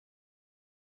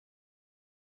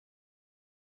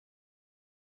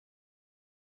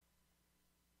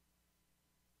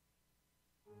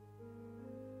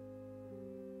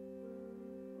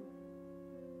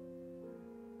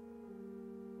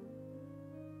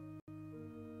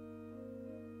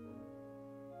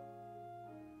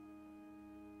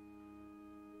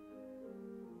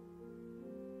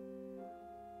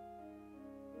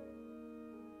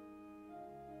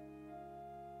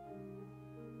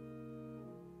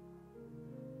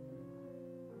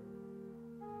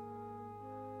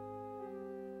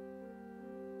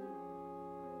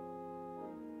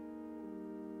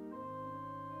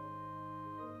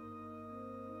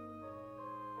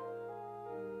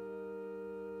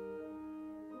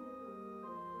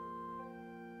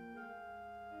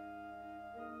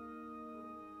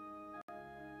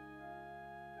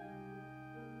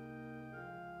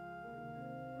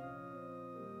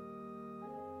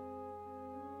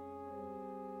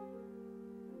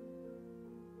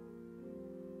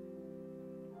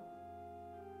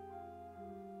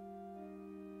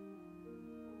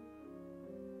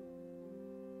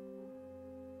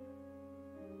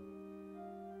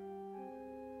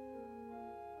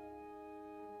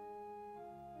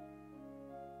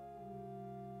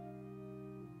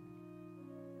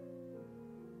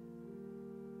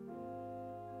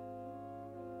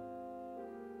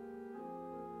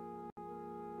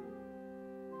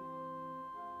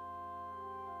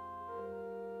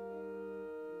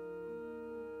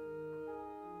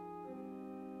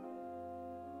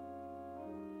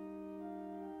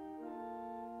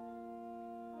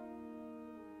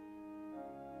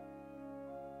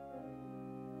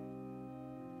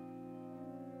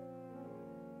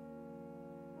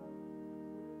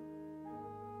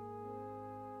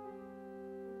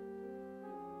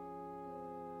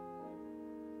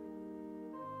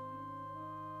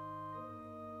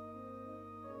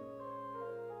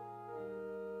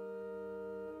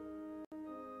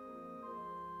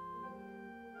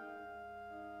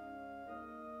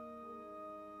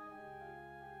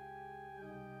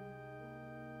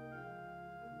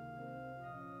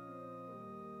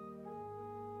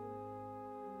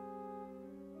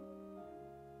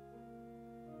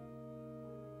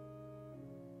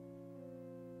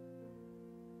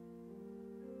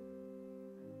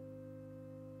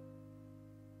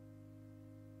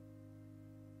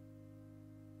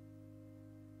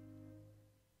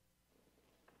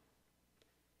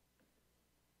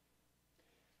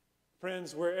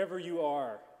Friends, wherever you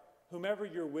are, whomever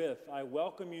you're with, I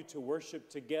welcome you to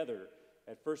worship together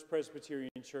at First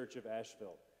Presbyterian Church of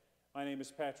Asheville. My name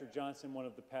is Patrick Johnson, one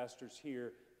of the pastors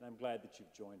here, and I'm glad that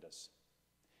you've joined us.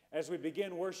 As we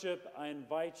begin worship, I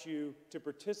invite you to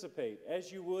participate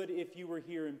as you would if you were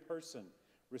here in person.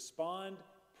 Respond,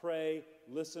 pray,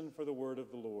 listen for the word of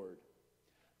the Lord.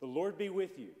 The Lord be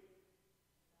with you.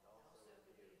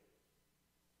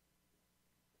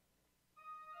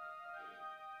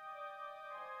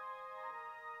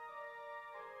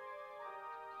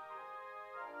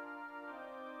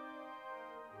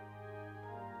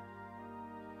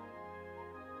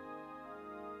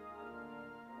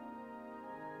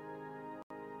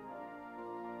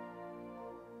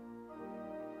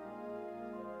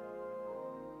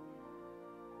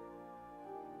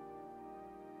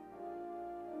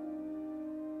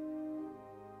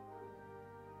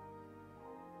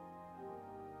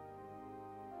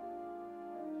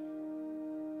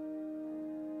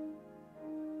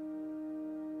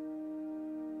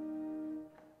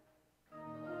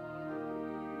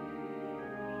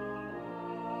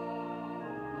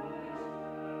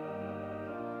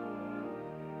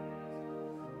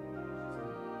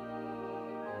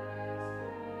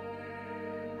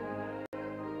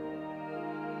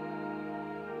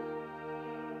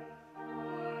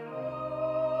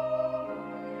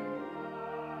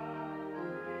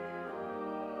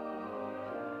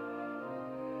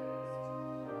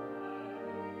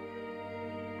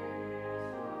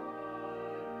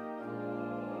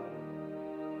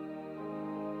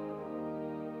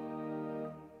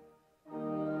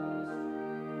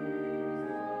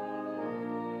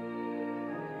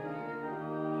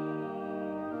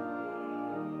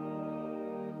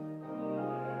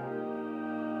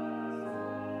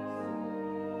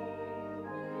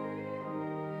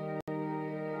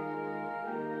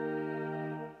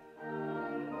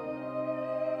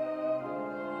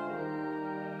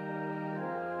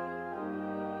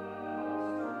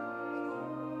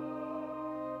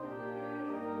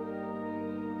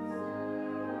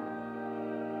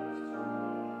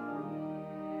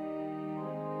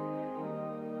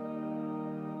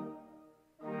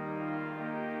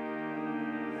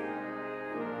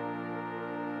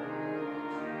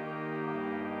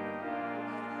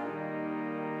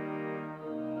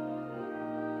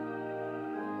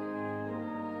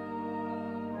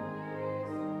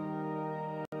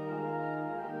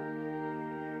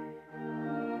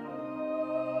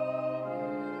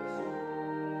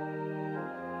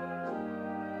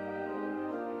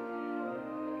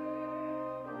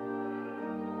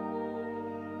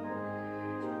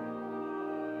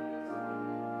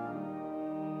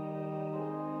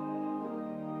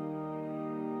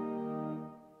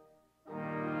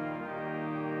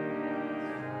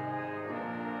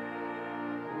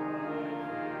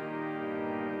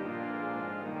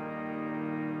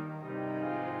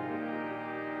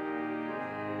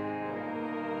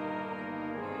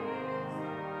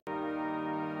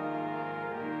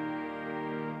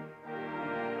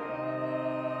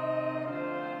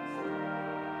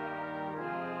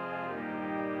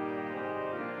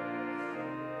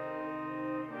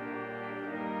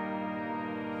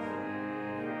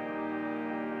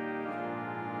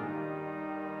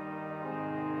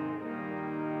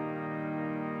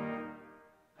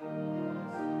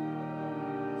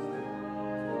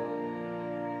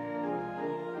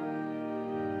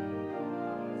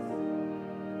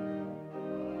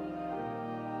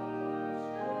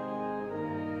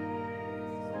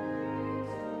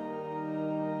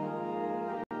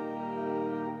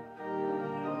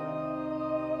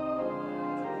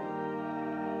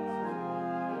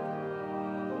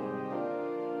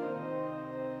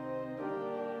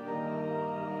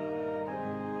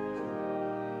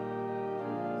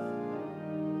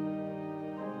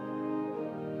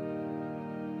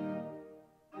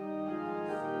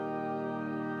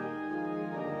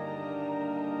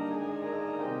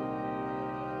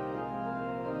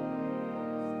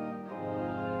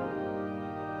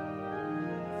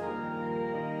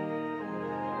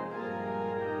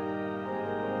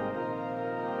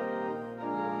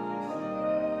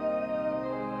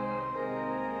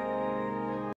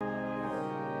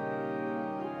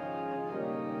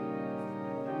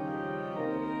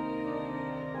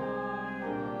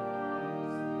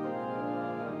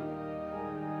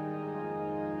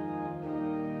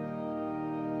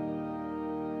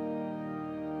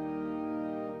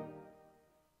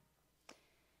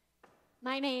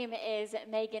 My name is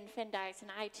Megan Findice, and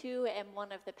I too am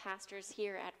one of the pastors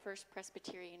here at First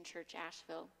Presbyterian Church,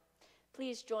 Asheville.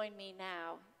 Please join me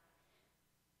now.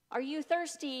 Are you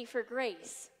thirsty for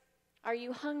grace? Are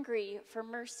you hungry for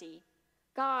mercy?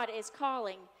 God is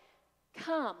calling,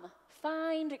 "Come,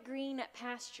 find green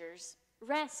pastures,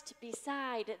 rest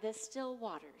beside the still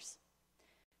waters."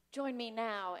 Join me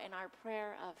now in our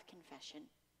prayer of confession.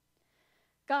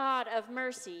 God of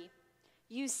mercy,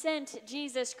 you sent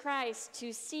Jesus Christ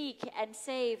to seek and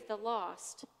save the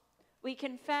lost. We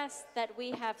confess that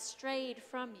we have strayed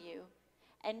from you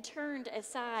and turned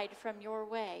aside from your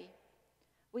way.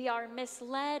 We are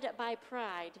misled by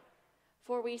pride,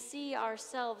 for we see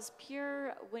ourselves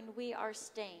pure when we are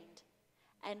stained,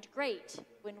 and great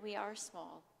when we are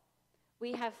small.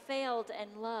 We have failed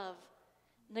in love,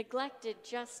 neglected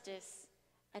justice,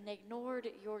 and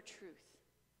ignored your truth.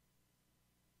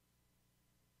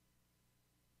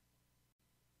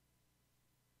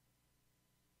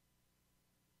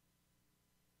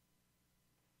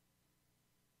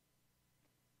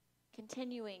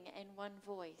 Continuing in one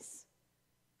voice.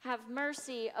 Have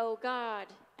mercy, O God,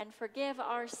 and forgive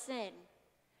our sin.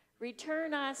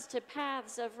 Return us to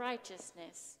paths of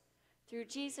righteousness through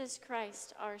Jesus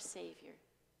Christ our Savior.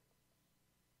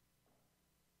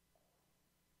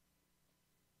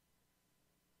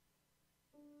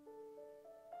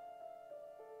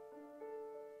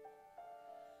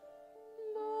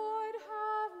 Lord,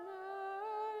 have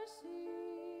mercy.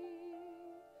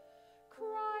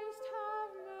 Christ,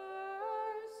 have mercy.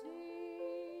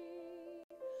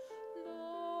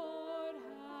 Lord,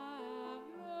 have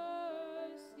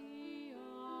mercy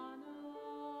on us.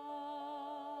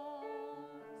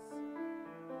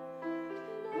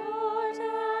 Lord,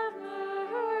 have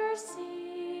mercy.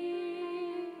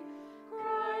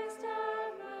 Christ,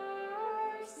 have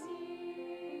mercy.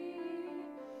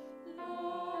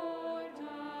 Lord,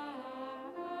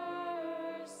 have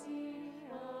mercy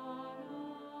on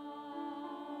us.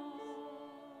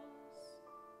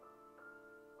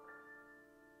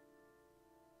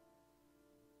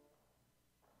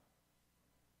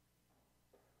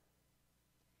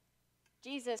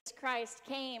 Jesus Christ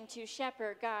came to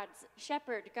shepherd God's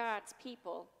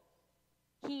people.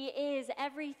 He is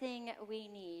everything we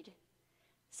need.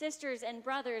 Sisters and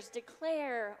brothers,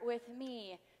 declare with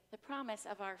me the promise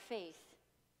of our faith.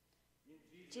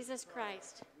 Jesus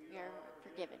Christ, we are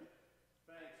forgiven.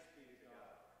 Thanks be to God.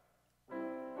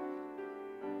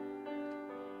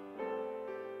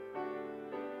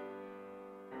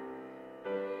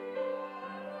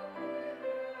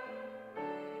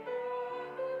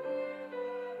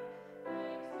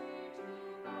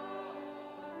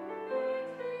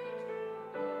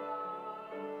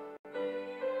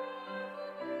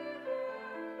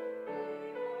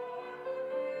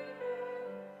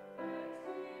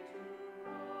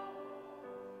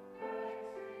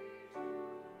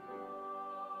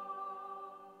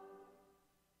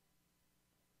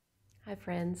 Hi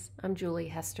friends, I'm Julie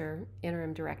Hester,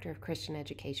 Interim Director of Christian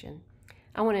Education.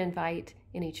 I want to invite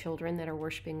any children that are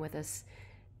worshiping with us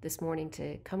this morning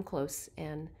to come close,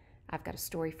 and I've got a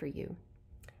story for you.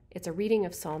 It's a reading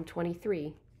of Psalm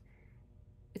 23.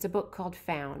 It's a book called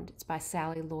Found. It's by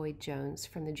Sally Lloyd Jones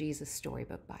from the Jesus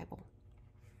Storybook Bible.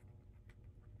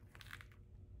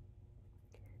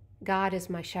 God is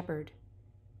my shepherd,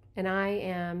 and I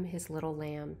am his little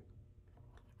lamb.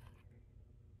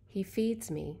 He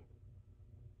feeds me.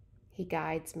 He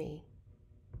guides me.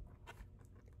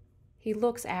 He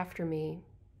looks after me.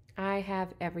 I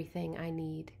have everything I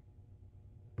need.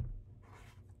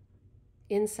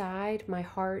 Inside, my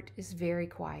heart is very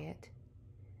quiet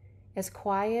as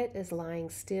lying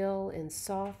still in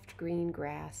soft green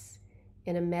grass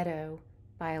in a meadow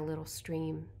by a little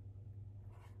stream.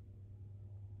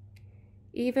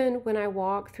 Even when I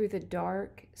walk through the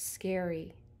dark,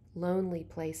 scary, lonely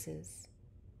places,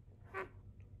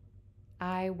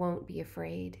 I won't be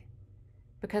afraid,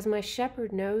 because my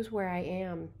shepherd knows where I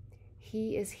am.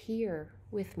 He is here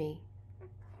with me.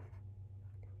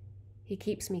 He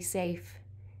keeps me safe.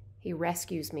 He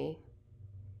rescues me.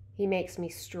 He makes me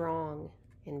strong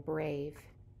and brave.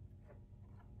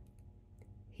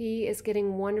 He is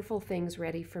getting wonderful things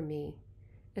ready for me,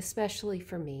 especially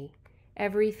for me,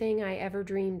 everything I ever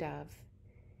dreamed of.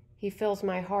 He fills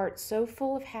my heart so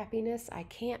full of happiness, I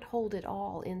can't hold it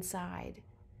all inside.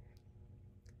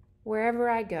 Wherever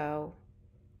I go,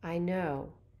 I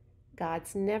know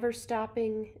God's never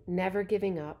stopping, never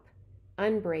giving up,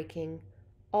 unbreaking,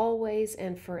 always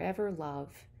and forever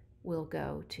love will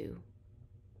go too.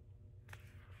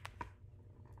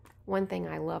 One thing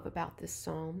I love about this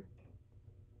psalm,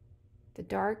 the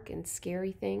dark and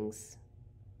scary things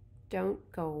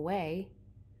don't go away,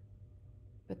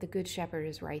 but the Good Shepherd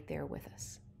is right there with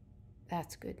us.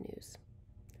 That's good news.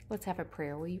 Let's have a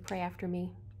prayer. Will you pray after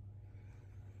me?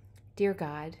 Dear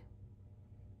God,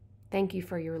 thank you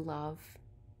for your love.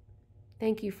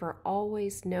 Thank you for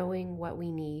always knowing what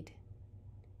we need.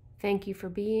 Thank you for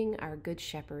being our good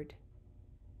shepherd.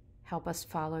 Help us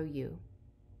follow you.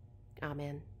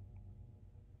 Amen.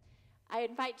 I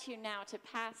invite you now to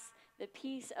pass the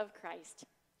peace of Christ.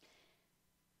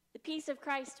 The peace of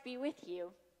Christ be with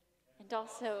you and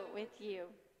also with you.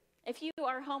 If you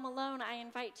are home alone, I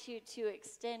invite you to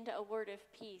extend a word of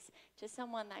peace to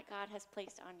someone that God has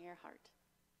placed on your heart.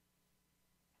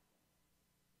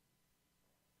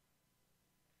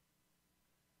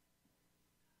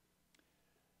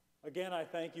 Again, I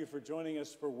thank you for joining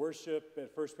us for worship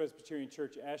at First Presbyterian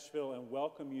Church, Asheville, and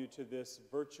welcome you to this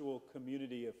virtual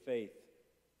community of faith.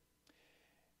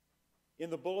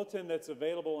 In the bulletin that's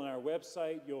available on our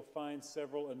website, you'll find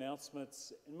several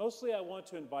announcements. And mostly I want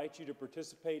to invite you to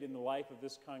participate in the life of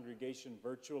this congregation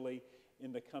virtually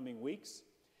in the coming weeks.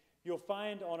 You'll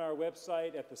find on our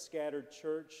website at the Scattered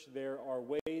Church, there are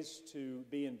ways to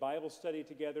be in Bible study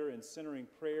together and centering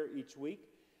prayer each week.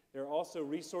 There are also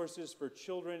resources for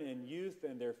children and youth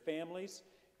and their families.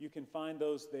 You can find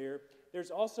those there.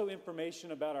 There's also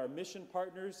information about our mission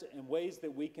partners and ways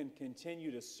that we can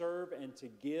continue to serve and to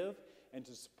give and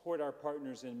to support our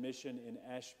partners in mission in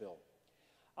Asheville.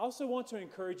 I also want to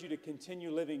encourage you to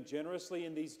continue living generously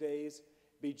in these days.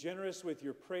 Be generous with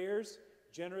your prayers,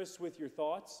 generous with your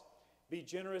thoughts, be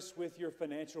generous with your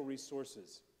financial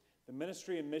resources. The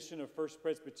ministry and mission of First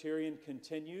Presbyterian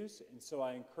continues, and so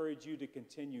I encourage you to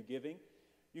continue giving.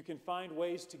 You can find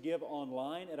ways to give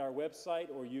online at our website,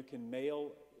 or you can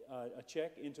mail a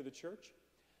check into the church.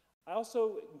 I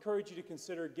also encourage you to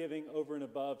consider giving over and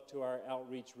above to our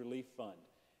Outreach Relief Fund.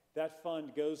 That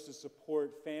fund goes to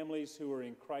support families who are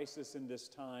in crisis in this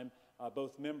time,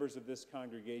 both members of this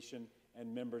congregation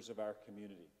and members of our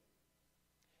community.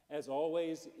 As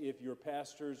always, if your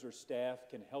pastors or staff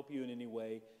can help you in any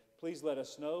way, please let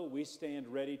us know. We stand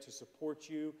ready to support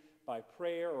you by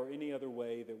prayer or any other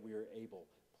way that we are able.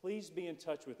 Please be in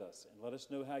touch with us and let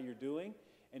us know how you're doing.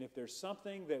 And if there's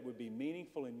something that would be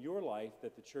meaningful in your life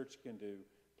that the church can do,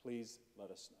 please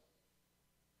let us know.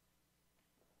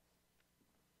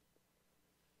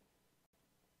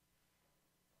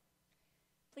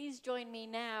 Please join me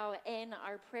now in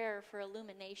our prayer for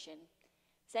illumination,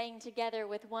 saying together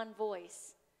with one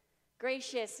voice,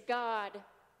 "Gracious God,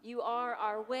 you are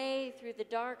our way through the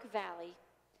dark valley.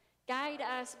 Guide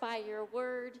us by your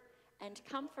word and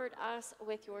comfort us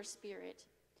with your spirit,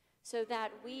 so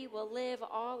that we will live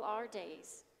all our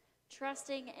days,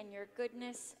 trusting in your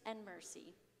goodness and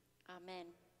mercy. Amen."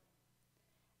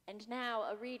 And now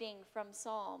a reading from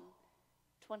Psalm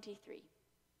 23.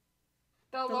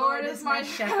 The Lord is my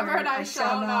shepherd, I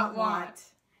shall not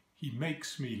want. He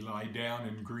makes me lie down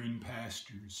in green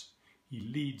pastures. He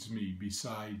leads me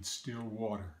beside still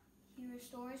water. He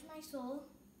restores my soul.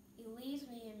 He leads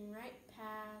me in right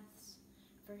paths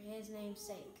for his name's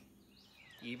sake.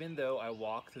 Even though I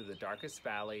walk through the darkest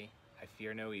valley, I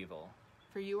fear no evil.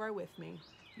 For you are with me.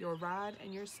 Your rod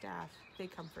and your staff, they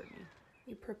comfort me.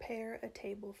 You prepare a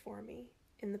table for me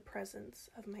in the presence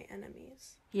of my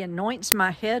enemies. He anoints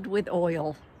my head with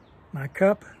oil. My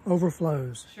cup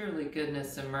overflows. Surely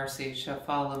goodness and mercy shall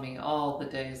follow me all the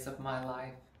days of my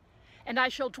life. And I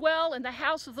shall dwell in the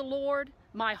house of the Lord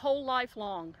my whole life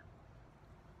long.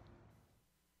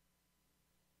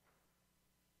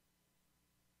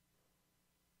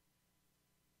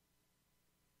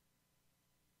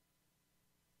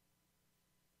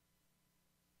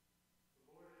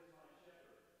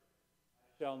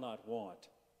 Shall not want.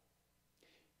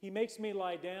 He makes me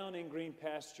lie down in green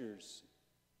pastures.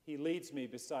 He leads me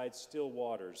beside still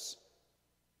waters.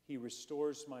 He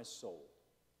restores my soul.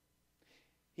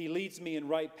 He leads me in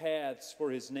right paths for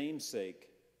his name's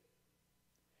sake.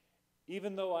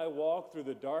 Even though I walk through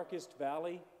the darkest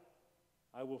valley,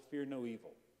 I will fear no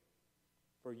evil,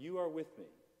 for you are with me.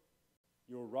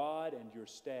 Your rod and your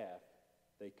staff,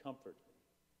 they comfort me.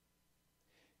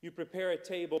 You prepare a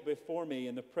table before me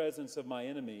in the presence of my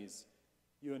enemies.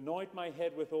 You anoint my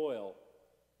head with oil.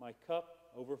 My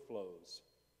cup overflows.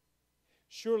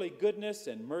 Surely goodness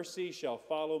and mercy shall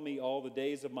follow me all the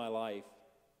days of my life,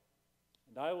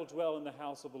 and I will dwell in the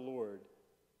house of the Lord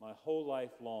my whole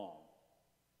life long.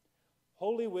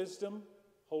 Holy wisdom,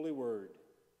 holy word.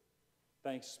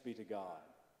 Thanks be to God.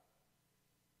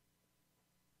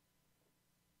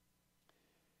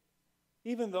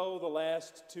 Even though the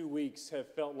last 2 weeks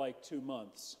have felt like 2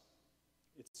 months,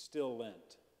 it's still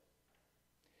Lent.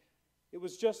 It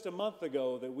was just a month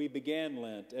ago that we began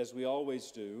Lent, as we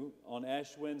always do, on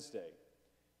Ash Wednesday,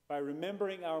 by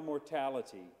remembering our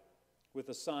mortality with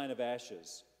a sign of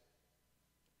ashes.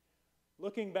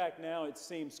 Looking back now, it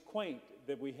seems quaint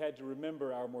that we had to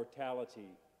remember our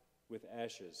mortality with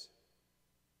ashes.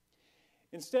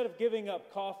 Instead of giving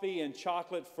up coffee and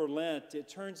chocolate for Lent, it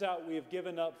turns out we have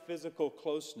given up physical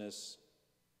closeness.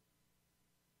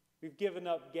 We've given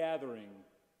up gathering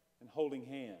and holding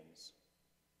hands.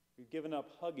 We've given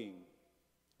up hugging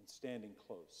and standing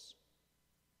close.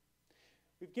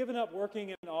 We've given up working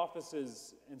in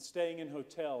offices and staying in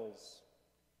hotels.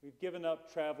 We've given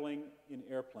up traveling in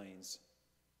airplanes.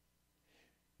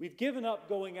 We've given up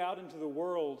going out into the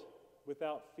world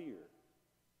without fear.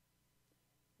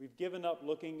 We've given up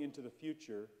looking into the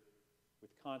future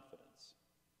with confidence.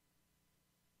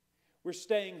 We're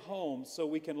staying home so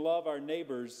we can love our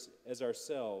neighbors as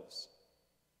ourselves.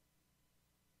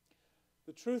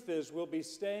 The truth is, we'll be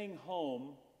staying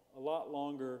home a lot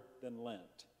longer than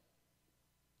Lent.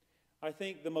 I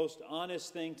think the most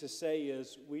honest thing to say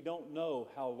is we don't know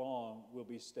how long we'll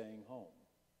be staying home.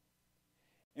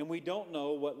 And we don't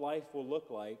know what life will look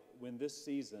like when this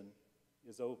season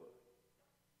is over.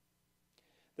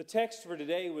 The text for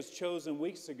today was chosen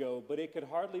weeks ago, but it could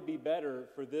hardly be better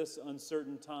for this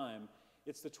uncertain time.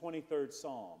 It's the 23rd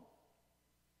Psalm.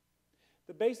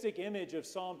 The basic image of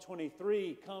Psalm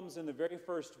 23 comes in the very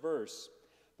first verse.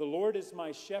 The Lord is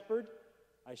my shepherd,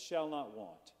 I shall not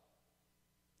want.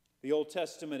 The Old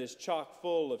Testament is chock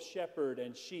full of shepherd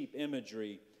and sheep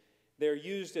imagery. They're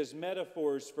used as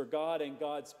metaphors for God and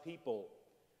God's people.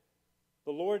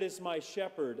 The Lord is my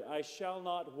shepherd, I shall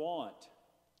not want.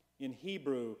 In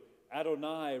Hebrew,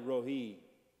 Adonai Rohi.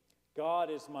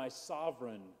 God is my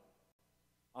sovereign.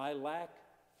 I lack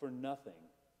for nothing.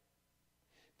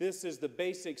 This is the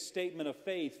basic statement of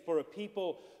faith for a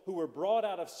people who were brought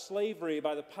out of slavery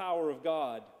by the power of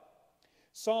God.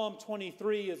 Psalm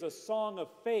 23 is a song of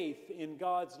faith in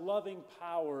God's loving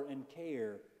power and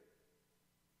care.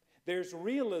 There's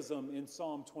realism in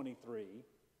Psalm 23,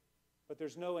 but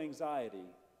there's no anxiety.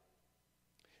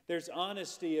 There's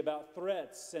honesty about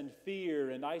threats and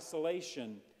fear and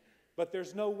isolation, but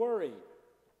there's no worry.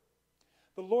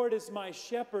 The Lord is my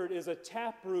shepherd is a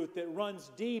taproot that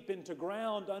runs deep into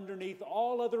ground underneath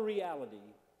all other reality.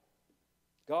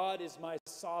 God is my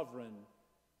sovereign.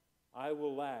 I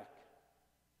will lack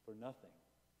for nothing.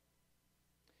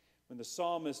 When the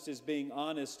psalmist is being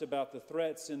honest about the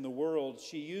threats in the world,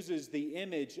 she uses the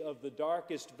image of the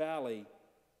darkest valley,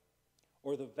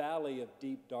 or the valley of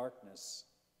deep darkness.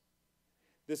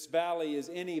 This valley is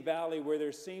any valley where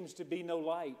there seems to be no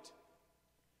light,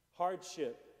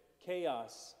 hardship,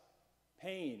 chaos,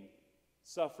 pain,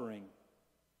 suffering.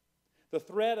 The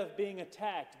threat of being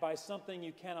attacked by something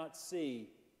you cannot see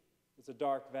is a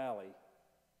dark valley.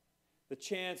 The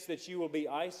chance that you will be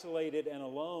isolated and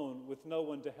alone with no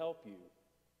one to help you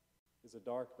is a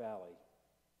dark valley.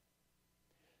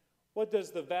 What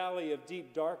does the valley of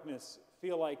deep darkness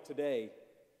feel like today?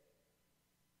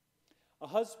 A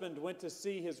husband went to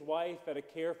see his wife at a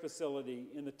care facility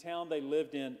in the town they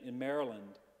lived in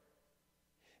Maryland.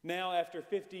 Now, after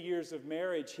 50 years of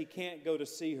marriage, he can't go to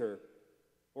see her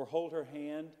or hold her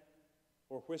hand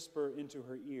or whisper into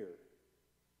her ear.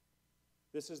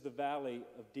 This is the valley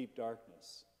of deep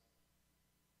darkness.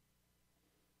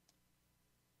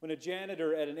 When a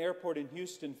janitor at an airport in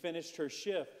Houston finished her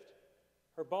shift,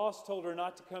 her boss told her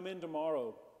not to come in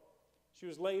tomorrow. She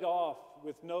was laid off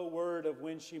with no word of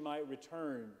when she might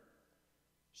return.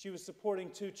 She was supporting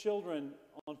 2 children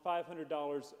on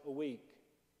 $500 a week.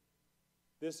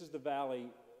 This is the valley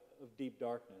of deep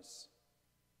darkness.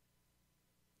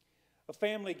 A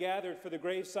family gathered for the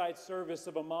graveside service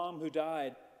of a mom who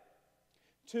died.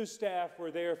 2 staff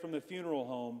were there from the funeral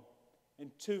home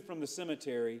and 2 from the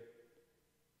cemetery.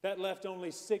 That left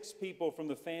only 6 people from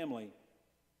the family.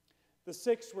 The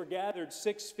 6 were gathered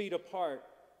 6 feet apart.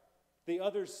 The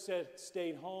others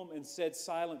stayed home and said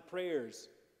silent prayers.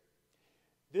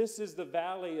 This is the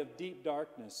valley of deep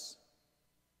darkness.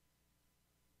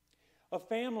 A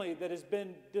family that has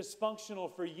been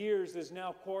dysfunctional for years is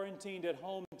now quarantined at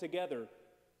home together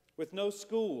with no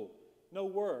school, no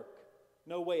work,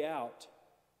 no way out.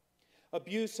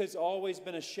 Abuse has always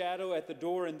been a shadow at the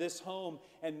door in this home,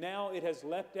 and now it has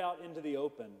leapt out into the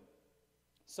open.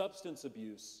 Substance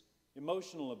abuse,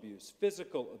 emotional abuse,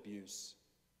 physical abuse.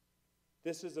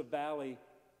 This is a valley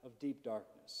of deep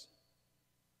darkness.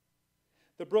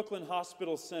 The Brooklyn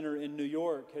Hospital Center in New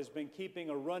York has been keeping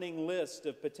a running list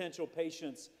of potential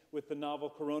patients with the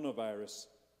novel coronavirus.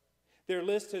 Their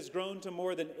list has grown to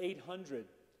more than 800,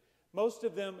 most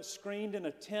of them screened in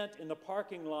a tent in the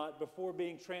parking lot before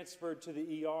being transferred to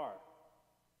the ER.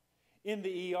 In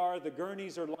the ER, the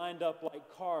gurneys are lined up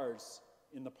like cars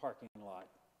in the parking lot.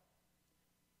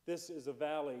 This is a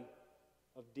valley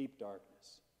of deep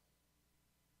darkness.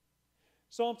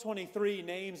 Psalm 23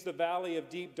 names the valley of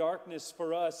deep darkness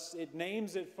for us. It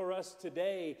names it for us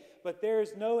today, but there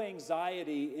is no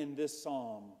anxiety in this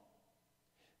psalm.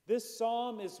 This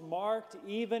psalm is marked,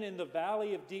 even in the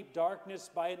valley of deep darkness,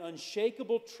 by an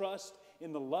unshakable trust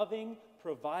in the loving,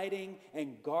 providing,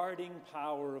 and guarding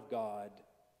power of God.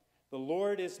 The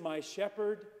Lord is my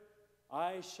shepherd,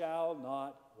 I shall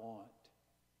not want.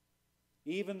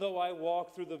 Even though I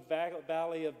walk through the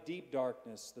valley of deep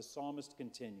darkness, the psalmist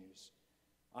continues,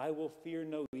 I will fear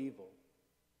no evil,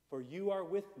 for you are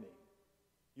with me.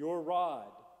 Your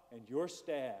rod and your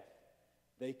staff,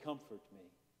 they comfort me.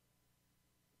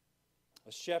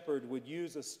 A shepherd would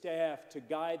use a staff to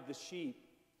guide the sheep,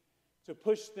 to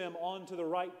push them onto the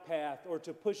right path or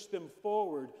to push them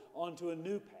forward onto a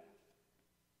new path.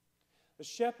 A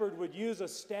shepherd would use a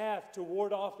staff to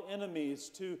ward off enemies,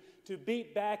 to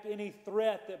beat back any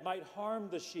threat that might harm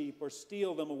the sheep or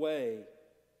steal them away.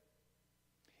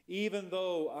 Even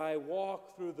though I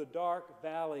walk through the dark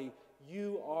valley,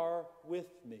 you are with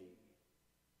me.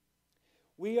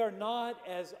 We are not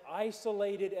as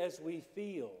isolated as we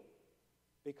feel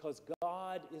because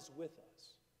God is with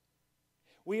us.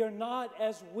 We are not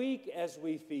as weak as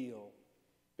we feel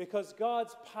because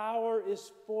God's power is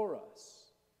for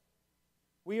us.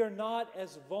 We are not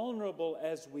as vulnerable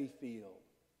as we feel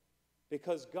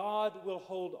because God will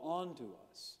hold on to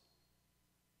us.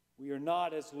 We are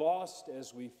not as lost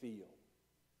as we feel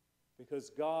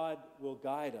because God will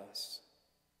guide us.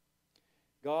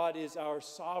 God is our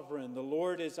sovereign. The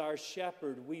Lord is our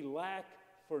shepherd. We lack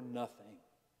for nothing.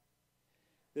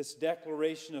 This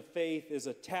declaration of faith is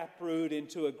a taproot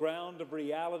into a ground of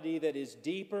reality that is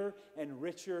deeper and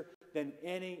richer than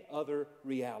any other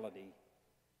reality.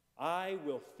 I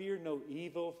will fear no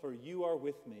evil, for you are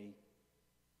with me.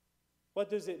 What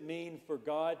does it mean for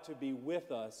God to be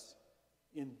with us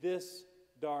in this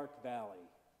dark valley?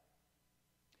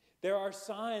 There are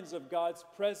signs of God's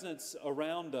presence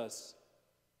around us.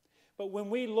 But when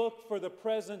we look for the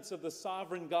presence of the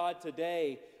sovereign God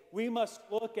today, we must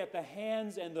look at the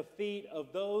hands and the feet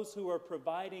of those who are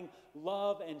providing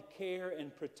love and care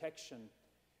and protection.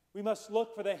 We must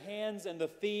look for the hands and the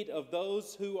feet of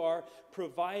those who are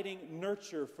providing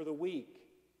nurture for the weak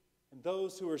and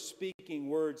those who are speaking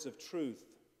words of truth.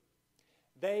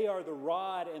 They are the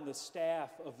rod and the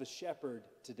staff of the shepherd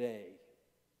today.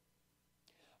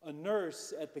 A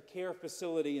nurse at the care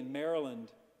facility in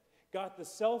Maryland got the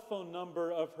cell phone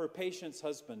number of her patient's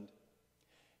husband.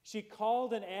 She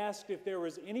called and asked if there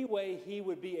was any way he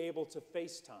would be able to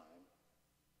FaceTime.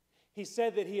 He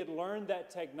said that he had learned that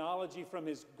technology from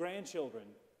his grandchildren.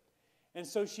 And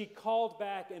so she called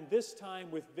back, and this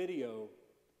time with video.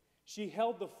 She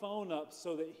held the phone up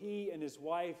so that he and his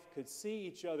wife could see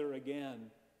each other again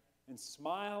and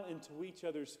smile into each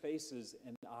other's faces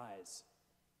and eyes.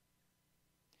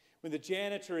 When the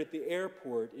janitor at the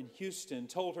airport in Houston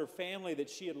told her family that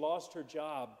she had lost her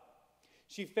job,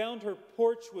 she found her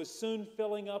porch was soon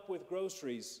filling up with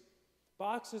groceries,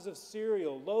 boxes of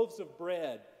cereal, loaves of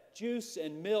bread, juice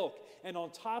and milk, and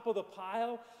on top of the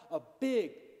pile, a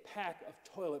big pack of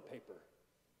toilet paper.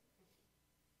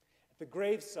 At the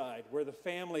graveside where the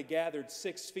family gathered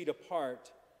 6 feet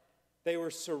apart, they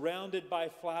were surrounded by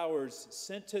flowers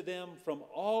sent to them from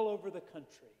all over the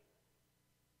country.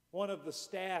 One of the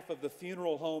staff of the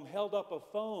funeral home held up a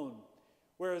phone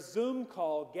where a Zoom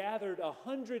call gathered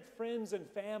 100 friends and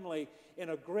family in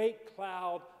a great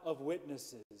cloud of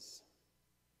witnesses.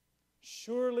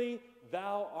 Surely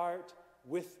thou art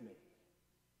with me.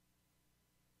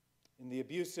 In the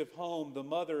abusive home, the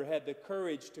mother had the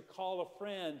courage to call a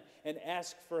friend and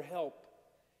ask for help.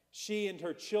 She and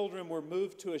her children were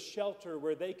moved to a shelter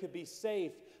where they could be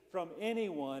safe from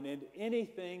anyone and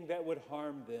anything that would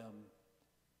harm them.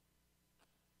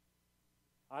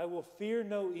 I will fear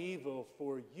no evil,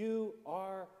 for you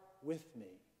are with me.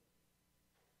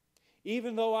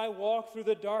 Even though I walk through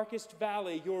the darkest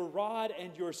valley, your rod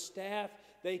and your staff,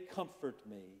 they comfort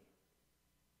me.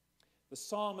 The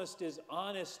psalmist is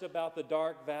honest about the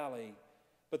dark valley,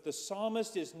 but the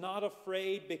psalmist is not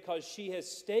afraid because she has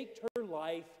staked her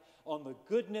life on the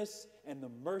goodness and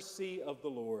the mercy of the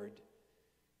Lord.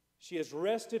 She has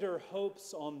rested her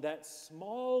hopes on that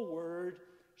small word,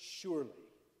 surely.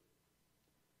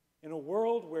 In a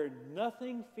world where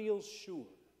nothing feels sure,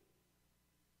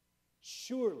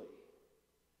 surely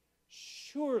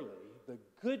the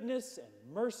goodness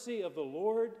and mercy of the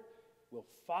Lord will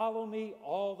follow me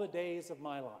all the days of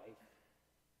my life.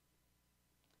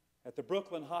 At the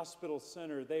Brooklyn Hospital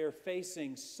Center, they are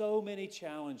facing so many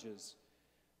challenges,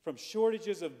 from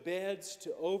shortages of beds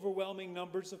to overwhelming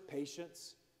numbers of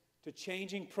patients to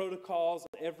changing protocols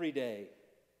every day.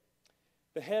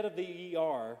 The head of the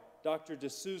ER, Dr.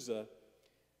 D'Souza,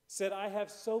 said, "I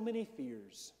have so many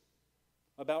fears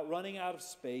about running out of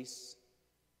space,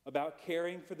 about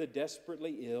caring for the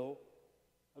desperately ill,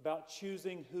 about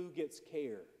choosing who gets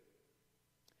care."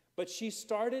 But she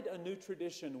started a new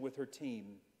tradition with her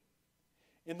team.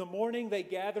 In the morning, they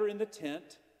gather in the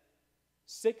tent,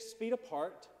 6 feet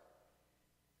apart,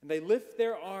 and they lift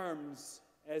their arms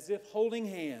as if holding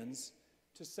hands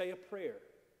to say a prayer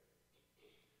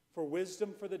for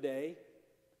wisdom for the day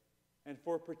and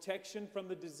for protection from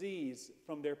the disease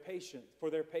for their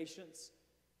patients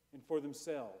and for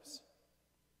themselves.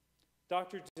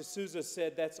 Dr. D'Souza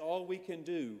said, "That's all we can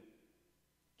do.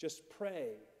 Just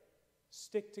pray,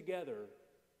 stick together,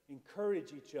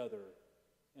 encourage each other,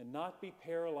 and not be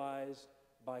paralyzed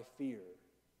by fear.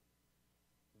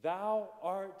 Thou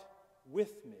art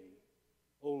with me,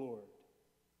 O Lord.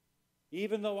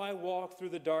 Even though I walk through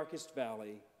the darkest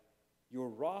valley, your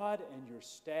rod and your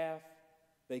staff,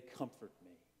 they comfort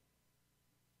me."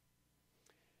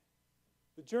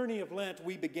 The journey of Lent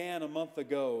we began a month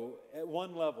ago at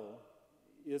one level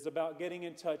is about getting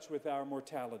in touch with our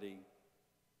mortality.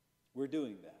 We're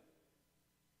doing that.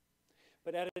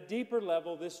 But at a deeper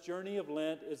level, this journey of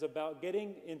Lent is about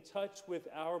getting in touch with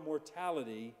our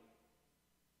mortality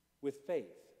with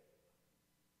faith.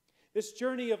 This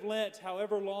journey of Lent,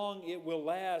 however long it will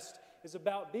last, is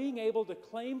about being able to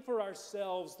claim for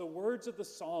ourselves the words of the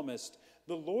psalmist,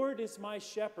 "The Lord is my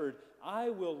shepherd,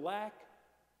 I will lack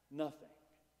nothing."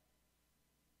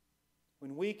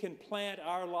 When we can plant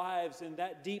our lives in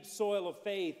that deep soil of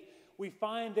faith, we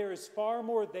find there is far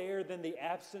more there than the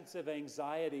absence of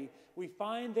anxiety. We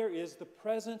find there is the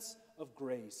presence of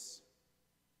grace.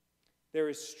 There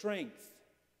is strength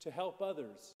to help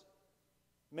others,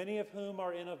 many of whom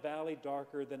are in a valley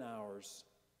darker than ours.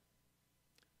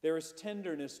 There is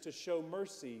tenderness to show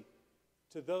mercy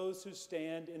to those who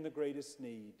stand in the greatest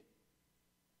need.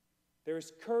 There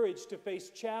is courage to face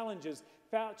challenges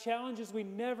we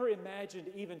never imagined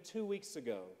even 2 weeks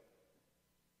ago.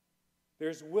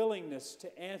 There's willingness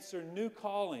to answer new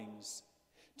callings,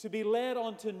 to be led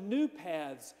onto new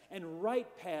paths and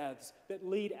right paths that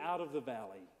lead out of the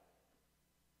valley.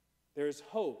 There's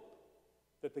hope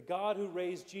that the God who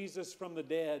raised Jesus from the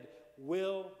dead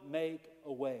will make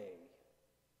a way.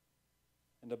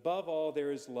 And above all,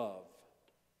 there is love,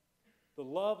 the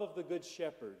love of the Good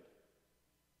Shepherd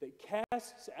that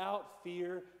casts out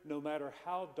fear no matter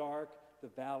how dark the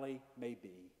valley may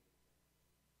be.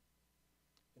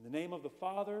 In the name of the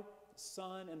Father, the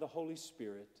Son, and the Holy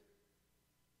Spirit,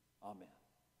 amen.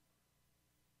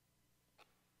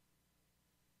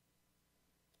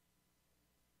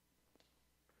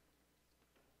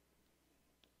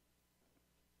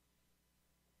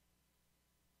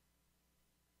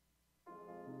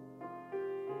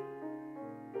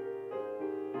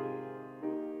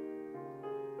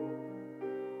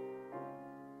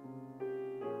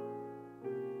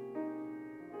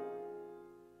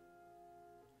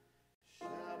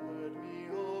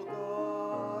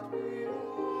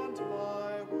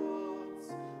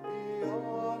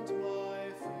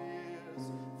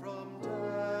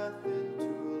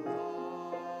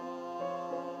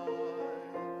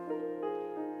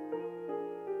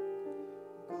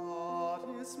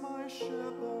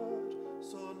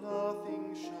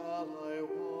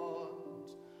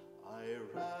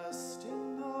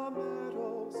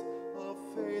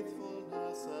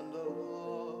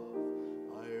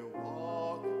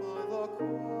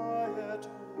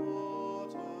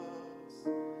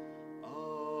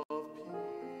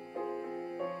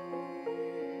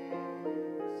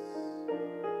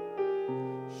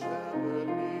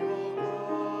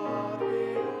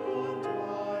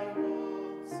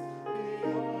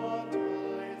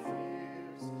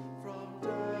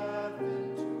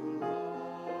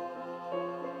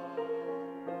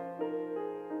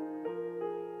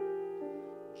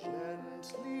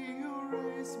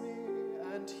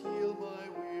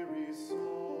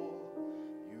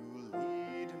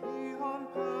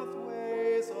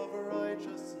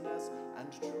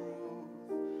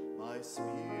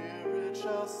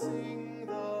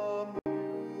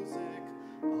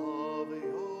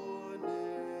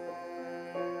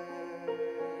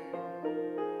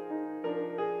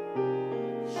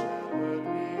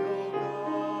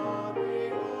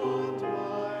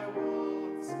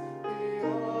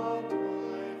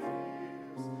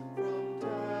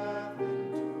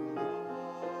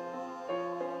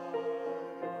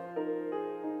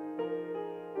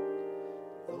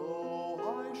 Though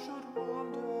I should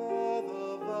wander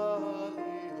the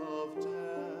valley of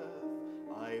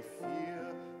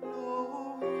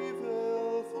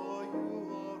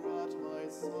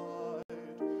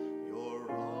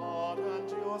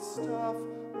staff,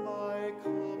 my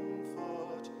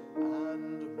comfort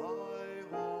and my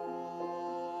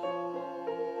hope.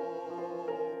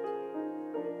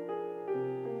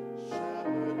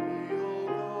 Shepherd me, O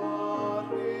God,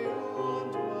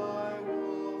 beyond my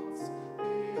wants,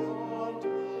 beyond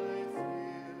my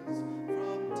fears,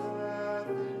 from death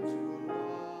into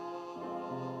life.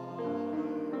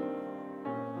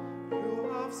 You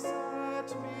have set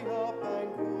me a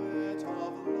banquet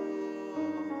of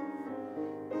love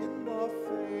in the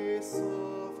face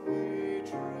of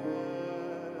hatred,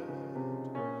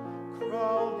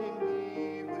 crowning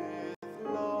me with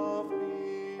love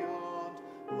beyond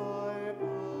my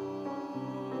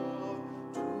power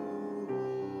to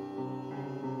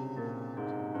hold.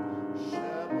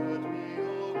 Shepherd me,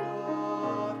 O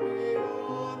God,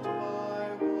 beyond my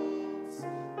wants,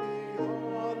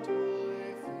 beyond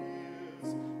my fears,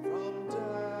 from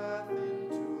death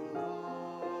into life.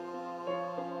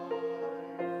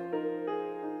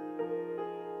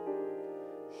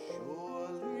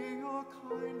 Surely your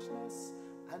kindness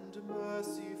and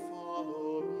mercy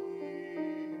follow me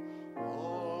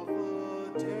all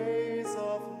the days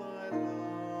of my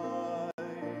life.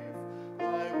 I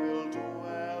will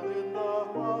dwell in the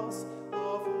house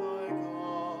of my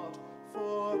God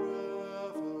forevermore.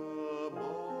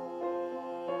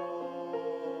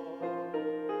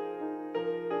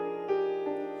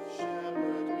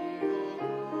 Shepherd me, O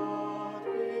God,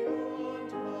 beyond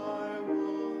my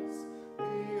wants,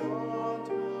 beyond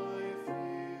my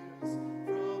fears,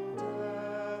 from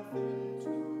death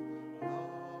into life.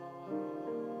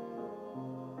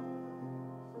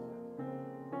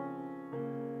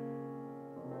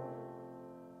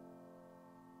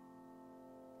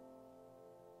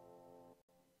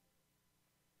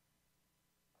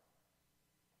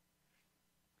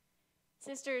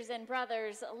 Sisters and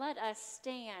brothers, let us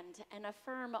stand and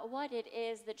affirm what it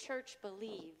is the church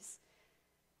believes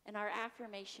in our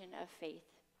affirmation of faith.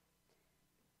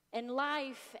 In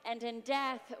life and in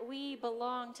death, we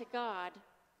belong to God.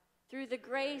 Through the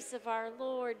grace of our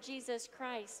Lord Jesus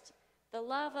Christ, the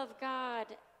love of God,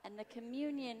 and the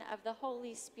communion of the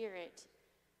Holy Spirit,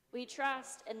 we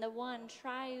trust in the one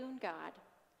triune God,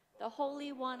 the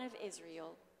Holy One of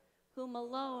Israel, whom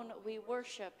alone we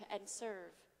worship and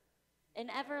serve. In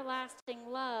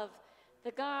everlasting love,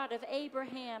 the God of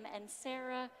Abraham and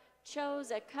Sarah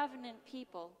chose a covenant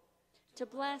people to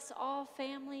bless all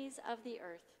families of the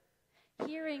earth.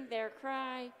 Hearing their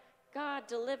cry, God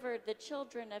delivered the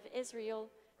children of Israel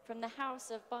from the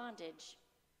house of bondage.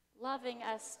 Loving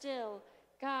us still,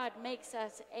 God makes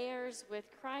us heirs with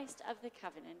Christ of the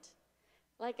covenant.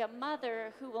 Like a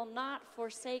mother who will not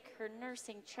forsake her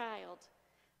nursing child,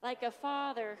 like a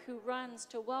father who runs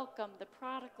to welcome the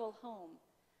prodigal home,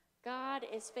 God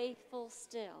is faithful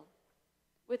still.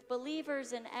 With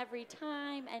believers in every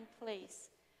time and place,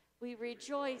 we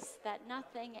rejoice that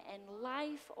nothing in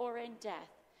life or in death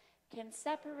can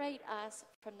separate us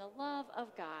from the love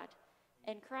of God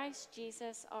in Christ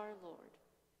Jesus our Lord.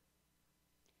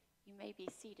 You may be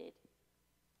seated.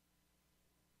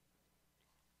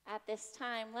 At this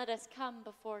time, let us come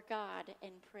before God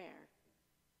in prayer.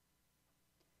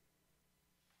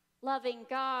 Loving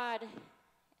God,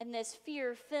 in this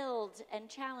fear-filled and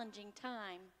challenging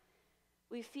time,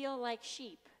 we feel like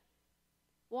sheep,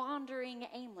 wandering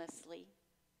aimlessly.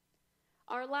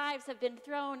 Our lives have been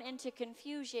thrown into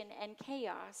confusion and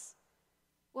chaos.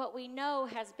 What we know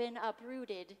has been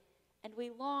uprooted, and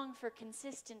we long for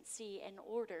consistency and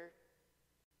order.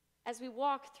 As we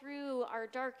walk through our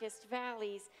darkest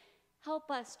valleys, help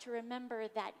us to remember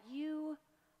that you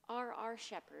are our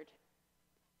shepherd,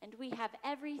 and we have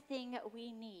everything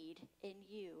we need in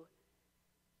you.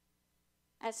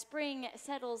 As spring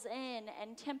settles in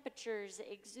and temperatures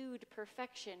exude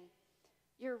perfection,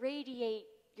 your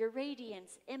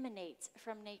radiance emanates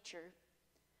from nature,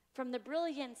 from the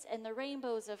brilliance and the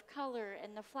rainbows of color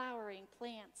in the flowering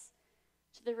plants,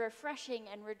 to the refreshing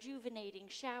and rejuvenating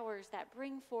showers that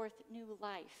bring forth new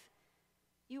life.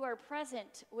 You are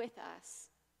present with us.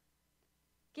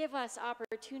 Give us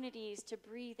opportunities to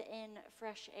breathe in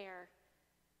fresh air,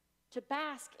 to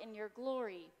bask in your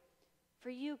glory, for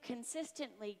you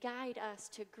consistently guide us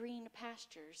to green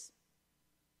pastures.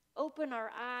 Open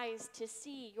our eyes to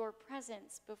see your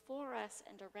presence before us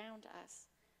and around us.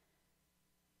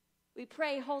 We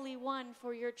pray, Holy One,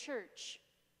 for your church.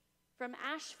 From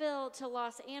Asheville to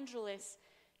Los Angeles,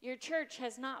 your church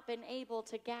has not been able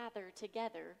to gather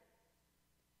together.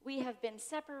 We have been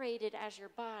separated as your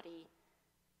body.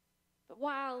 But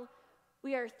while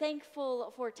we are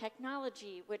thankful for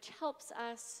technology, which helps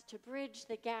us to bridge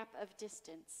the gap of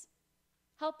distance,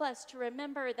 Help us to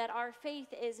remember that our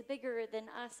faith is bigger than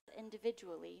us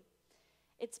individually.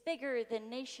 It's bigger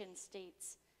than nation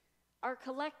states. Our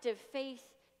collective faith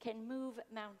can move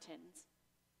mountains.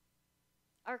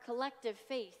 Our collective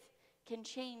faith can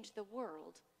change the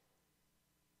world.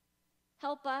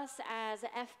 Help us as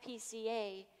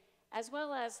FPCA, as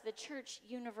well as the Church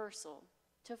Universal,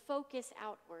 to focus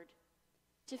outward,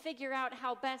 to figure out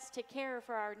how best to care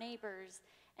for our neighbors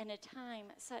in a time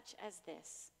such as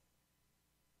this.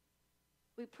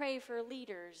 We pray for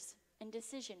leaders and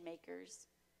decision makers,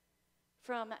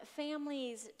 from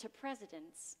families to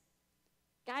presidents.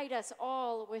 Guide us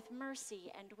all with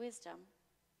mercy and wisdom.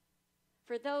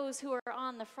 For those who are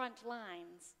on the front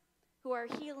lines, who are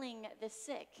healing the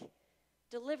sick,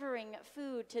 delivering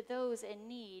food to those in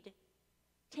need,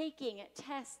 taking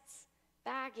tests,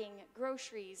 bagging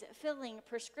groceries, filling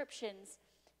prescriptions,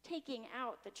 taking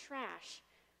out the trash.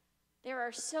 There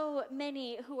are so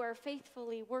many who are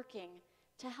faithfully working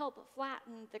to help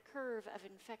flatten the curve of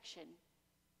infection.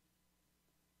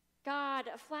 God,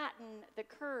 flatten the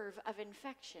curve of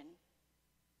infection.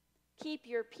 Keep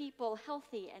your people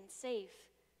healthy and safe.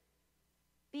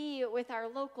 Be with our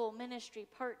local ministry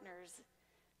partners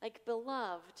like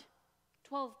Beloved,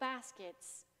 12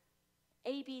 Baskets,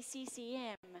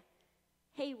 ABCCM,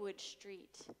 Haywood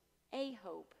Street,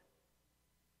 A-Hope.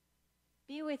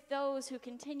 Be with those who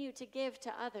continue to give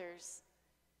to others.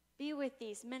 Be with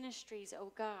these ministries,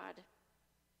 O God.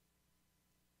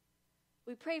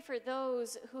 We pray for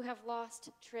those who have lost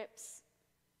trips,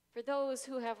 for those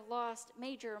who have lost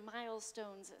major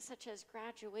milestones such as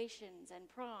graduations and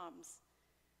proms,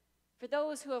 for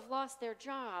those who have lost their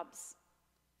jobs,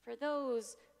 for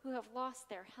those who have lost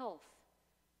their health,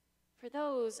 for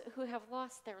those who have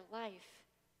lost their life,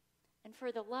 and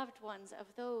for the loved ones of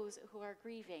those who are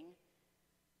grieving,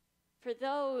 for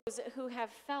those who have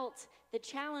felt the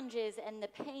challenges and the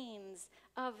pains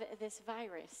of this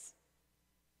virus.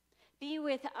 Be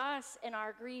with us in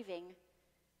our grieving.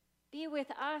 Be with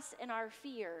us in our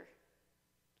fear.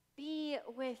 Be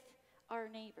with our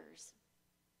neighbors.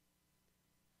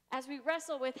 As we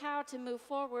wrestle with how to move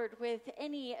forward with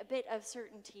any bit of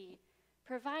certainty,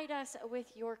 provide us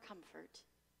with your comfort.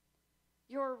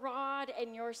 Your rod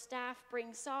and your staff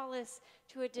bring solace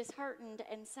to a disheartened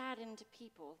and saddened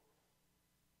people.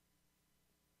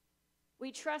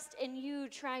 We trust in you,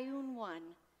 Triune One,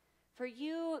 for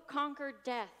you conquered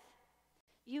death.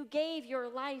 You gave your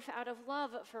life out of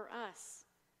love for us.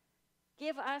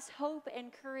 Give us hope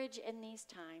and courage in these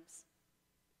times.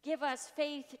 Give us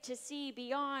faith to see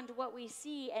beyond what we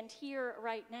see and hear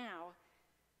right now.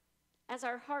 As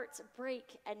our hearts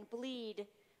break and bleed,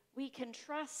 we can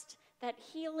trust that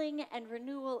healing and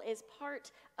renewal is part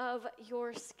of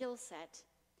your skill set.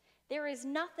 There is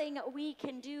nothing we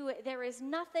can do, there is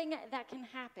nothing that can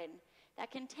happen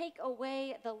that can take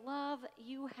away the love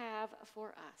you have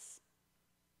for us.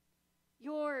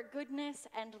 Your goodness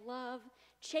and love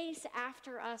chase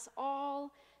after us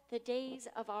all the days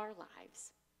of our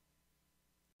lives.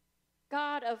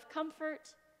 God of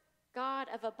comfort, God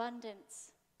of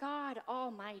abundance, God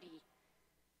Almighty,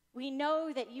 we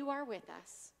know that you are with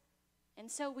us, and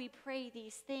so we pray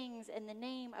these things in the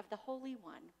name of the Holy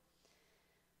One.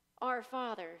 Our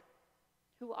Father,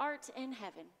 who art in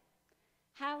heaven,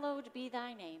 hallowed be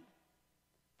thy name.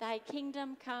 Thy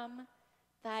kingdom come,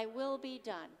 thy will be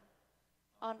done,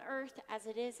 on earth as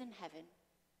it is in heaven.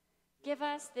 Give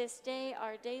us this day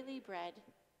our daily bread,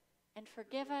 and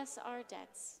forgive us our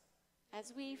debts,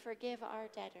 as we forgive our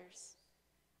debtors.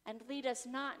 And lead us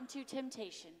not into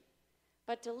temptation,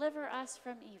 but deliver us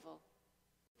from evil.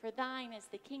 For thine is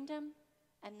the kingdom,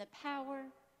 and the power,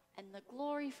 and the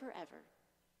glory forever.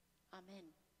 Amen.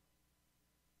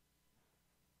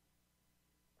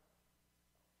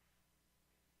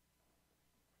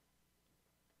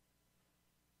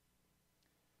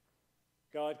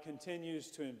 God continues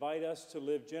to invite us to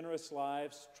live generous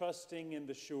lives, trusting in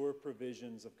the sure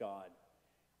provisions of God.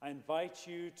 I invite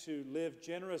you to live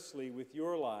generously with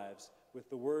your lives with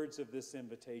the words of this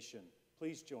invitation.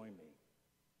 Please join me.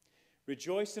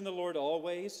 Rejoice in the Lord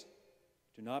always.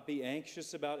 Do not be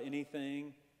anxious about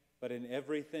anything, but in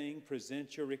everything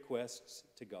present your requests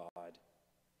to God.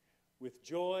 With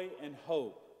joy and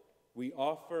hope, we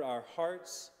offer our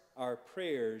hearts, our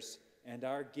prayers, and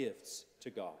our gifts to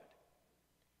God.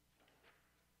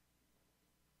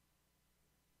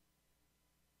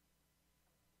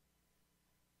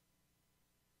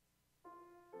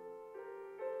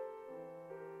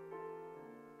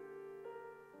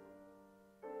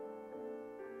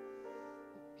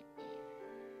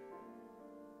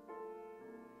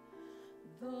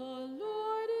 The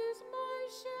Lord is my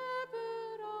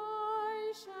shepherd,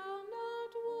 I shall not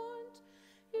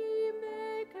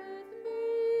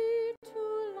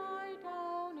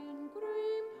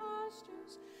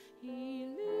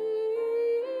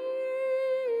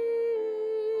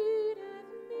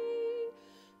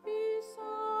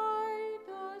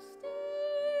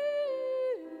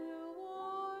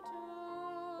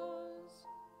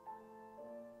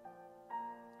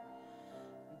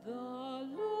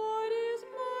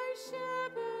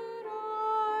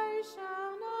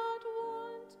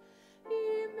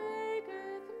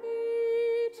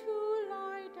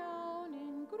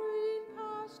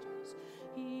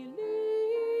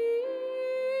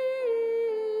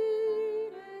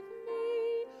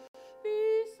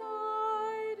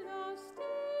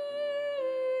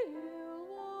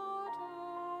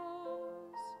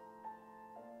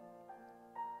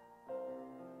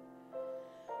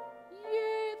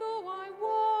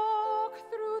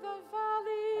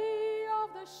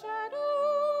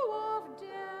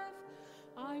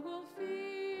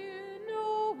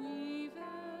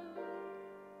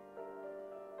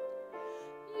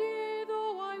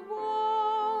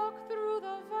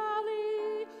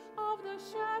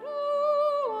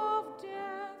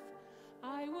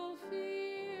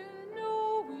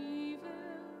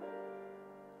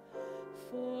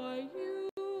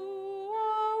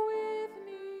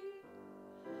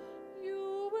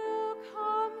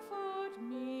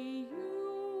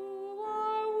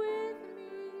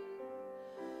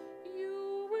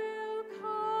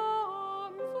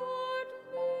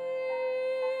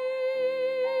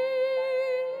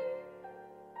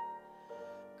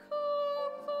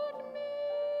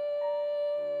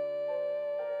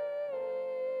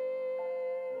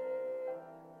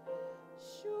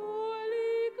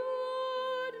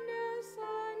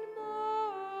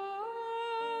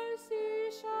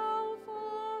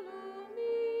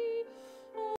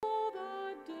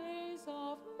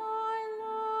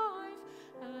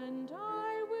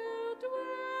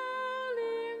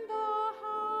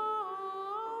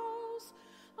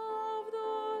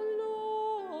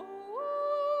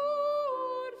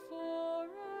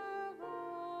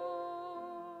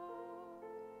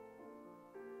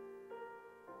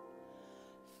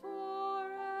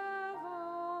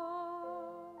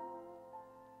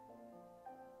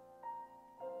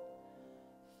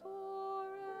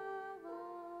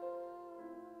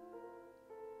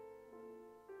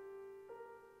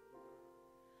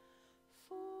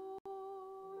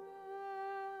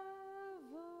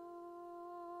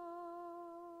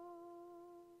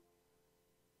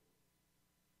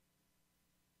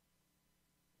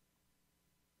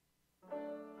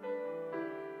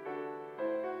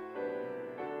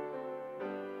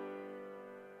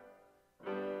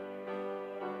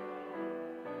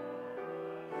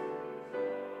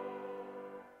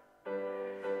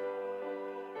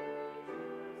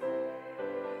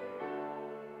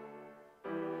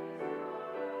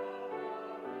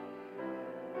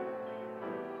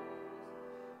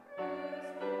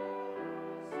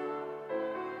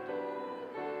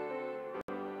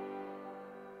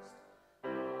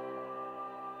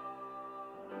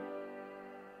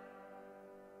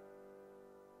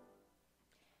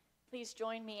Please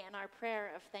join me in our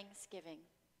prayer of thanksgiving.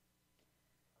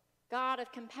 God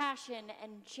of compassion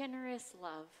and generous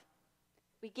love,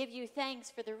 we give you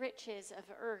thanks for the riches of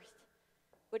earth,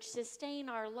 which sustain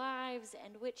our lives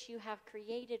and which you have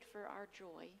created for our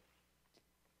joy.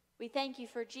 We thank you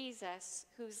for Jesus,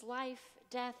 whose life,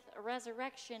 death,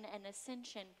 resurrection, and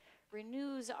ascension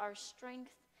renews our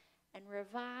strength and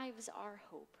revives our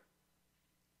hope.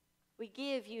 We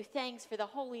give you thanks for the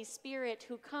Holy Spirit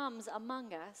who comes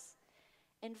among us,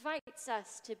 invites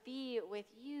us to be with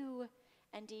you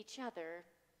and each other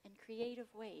in creative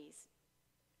ways.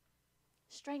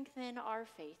 Strengthen our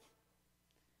faith.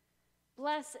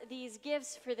 Bless these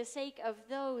gifts for the sake of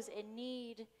those in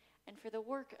need and for the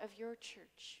work of your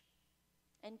church.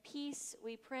 In peace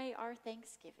we pray our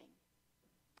thanksgiving.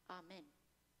 Amen.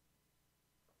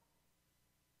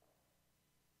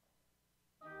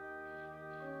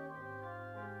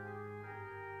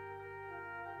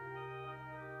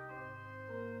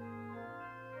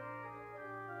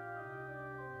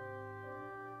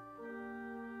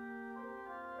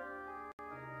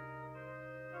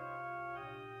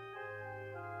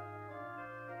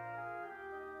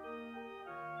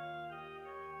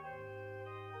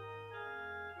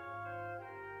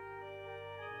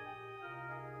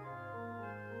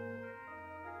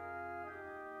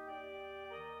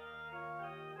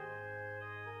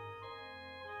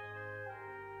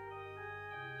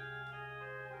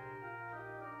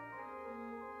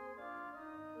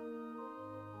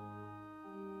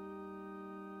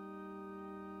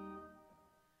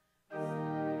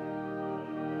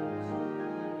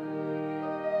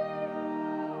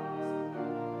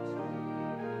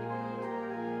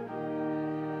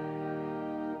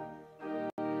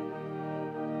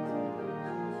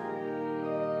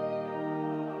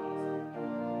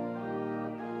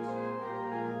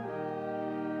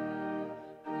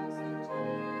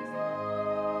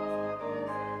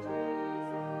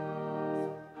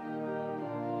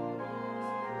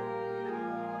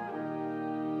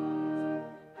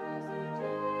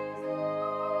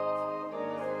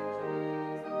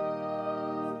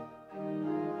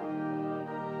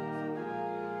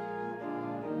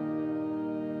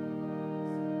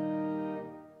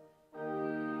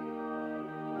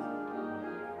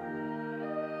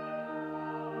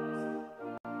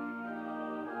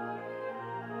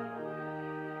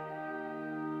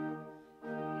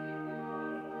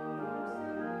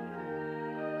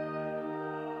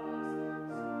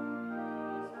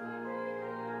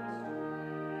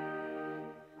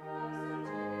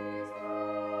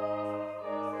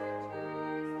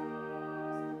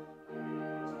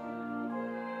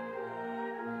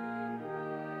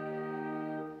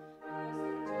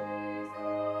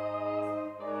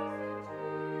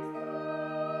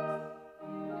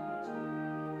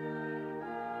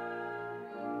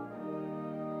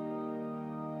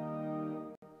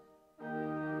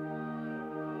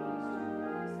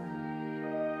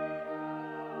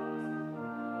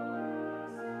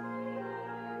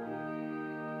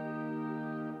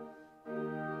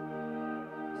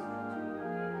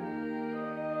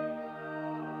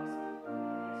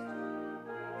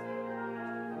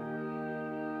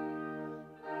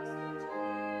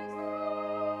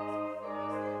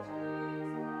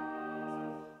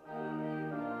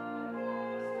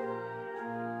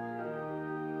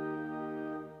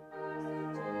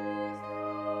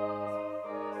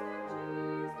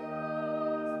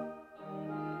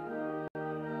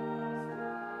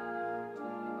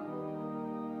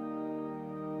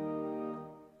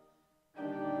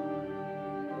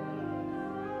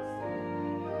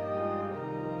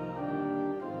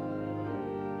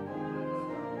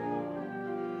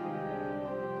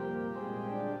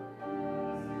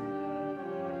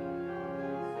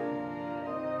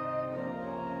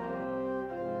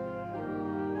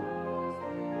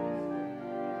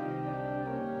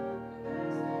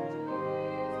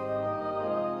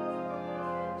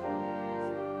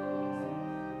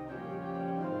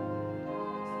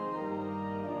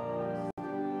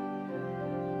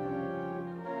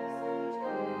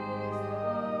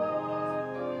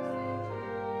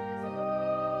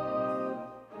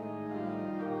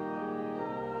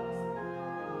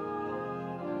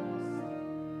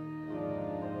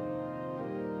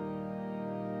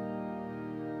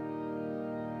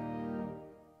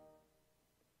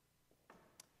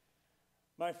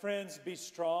 My friends, be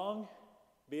strong,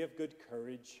 be of good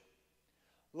courage.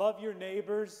 Love your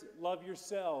neighbors, love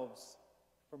yourselves.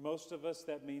 For most of us,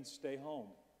 that means stay home.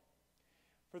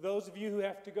 For those of you who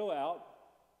have to go out,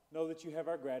 know that you have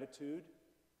our gratitude,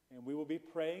 and we will be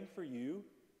praying for you.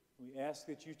 We ask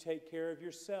that you take care of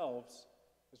yourselves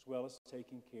as well as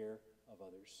taking care of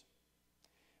others.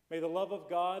 May the love of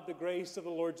God, the grace of the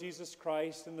Lord Jesus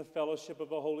Christ, and the fellowship of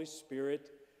the Holy Spirit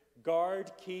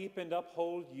guard, keep, and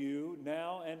uphold you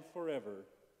now and forever.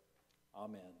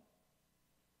 Amen.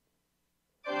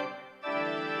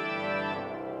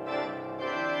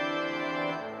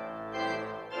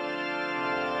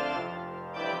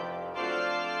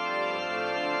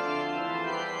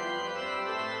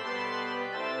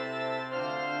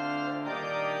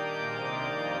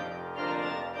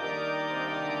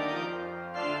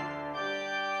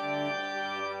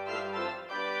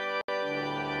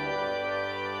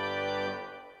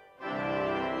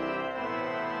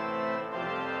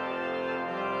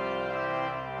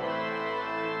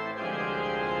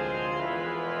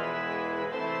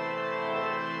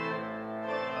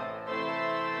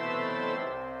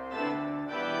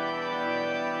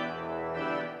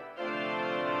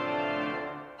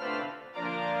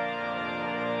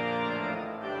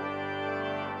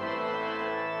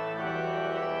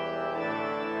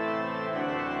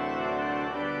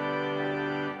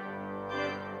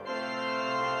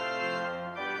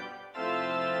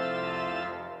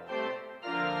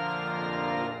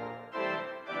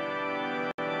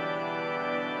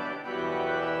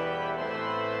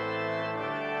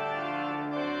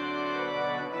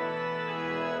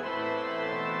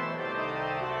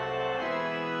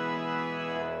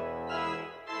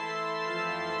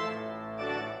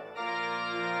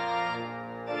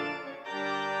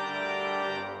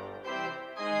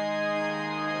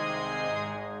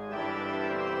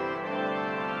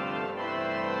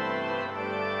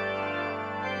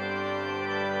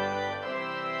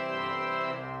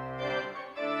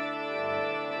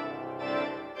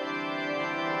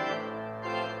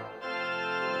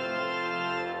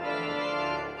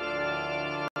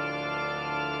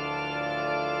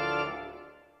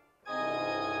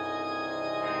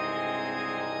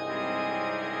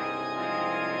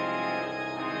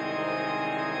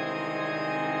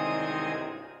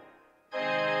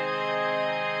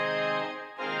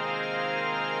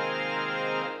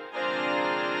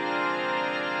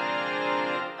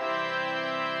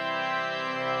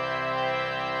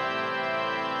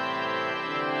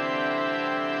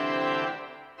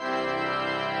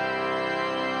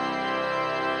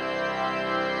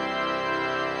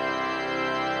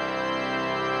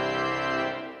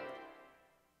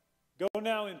 Go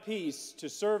now in peace to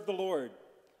serve the Lord.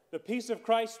 The peace of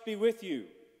Christ be with you.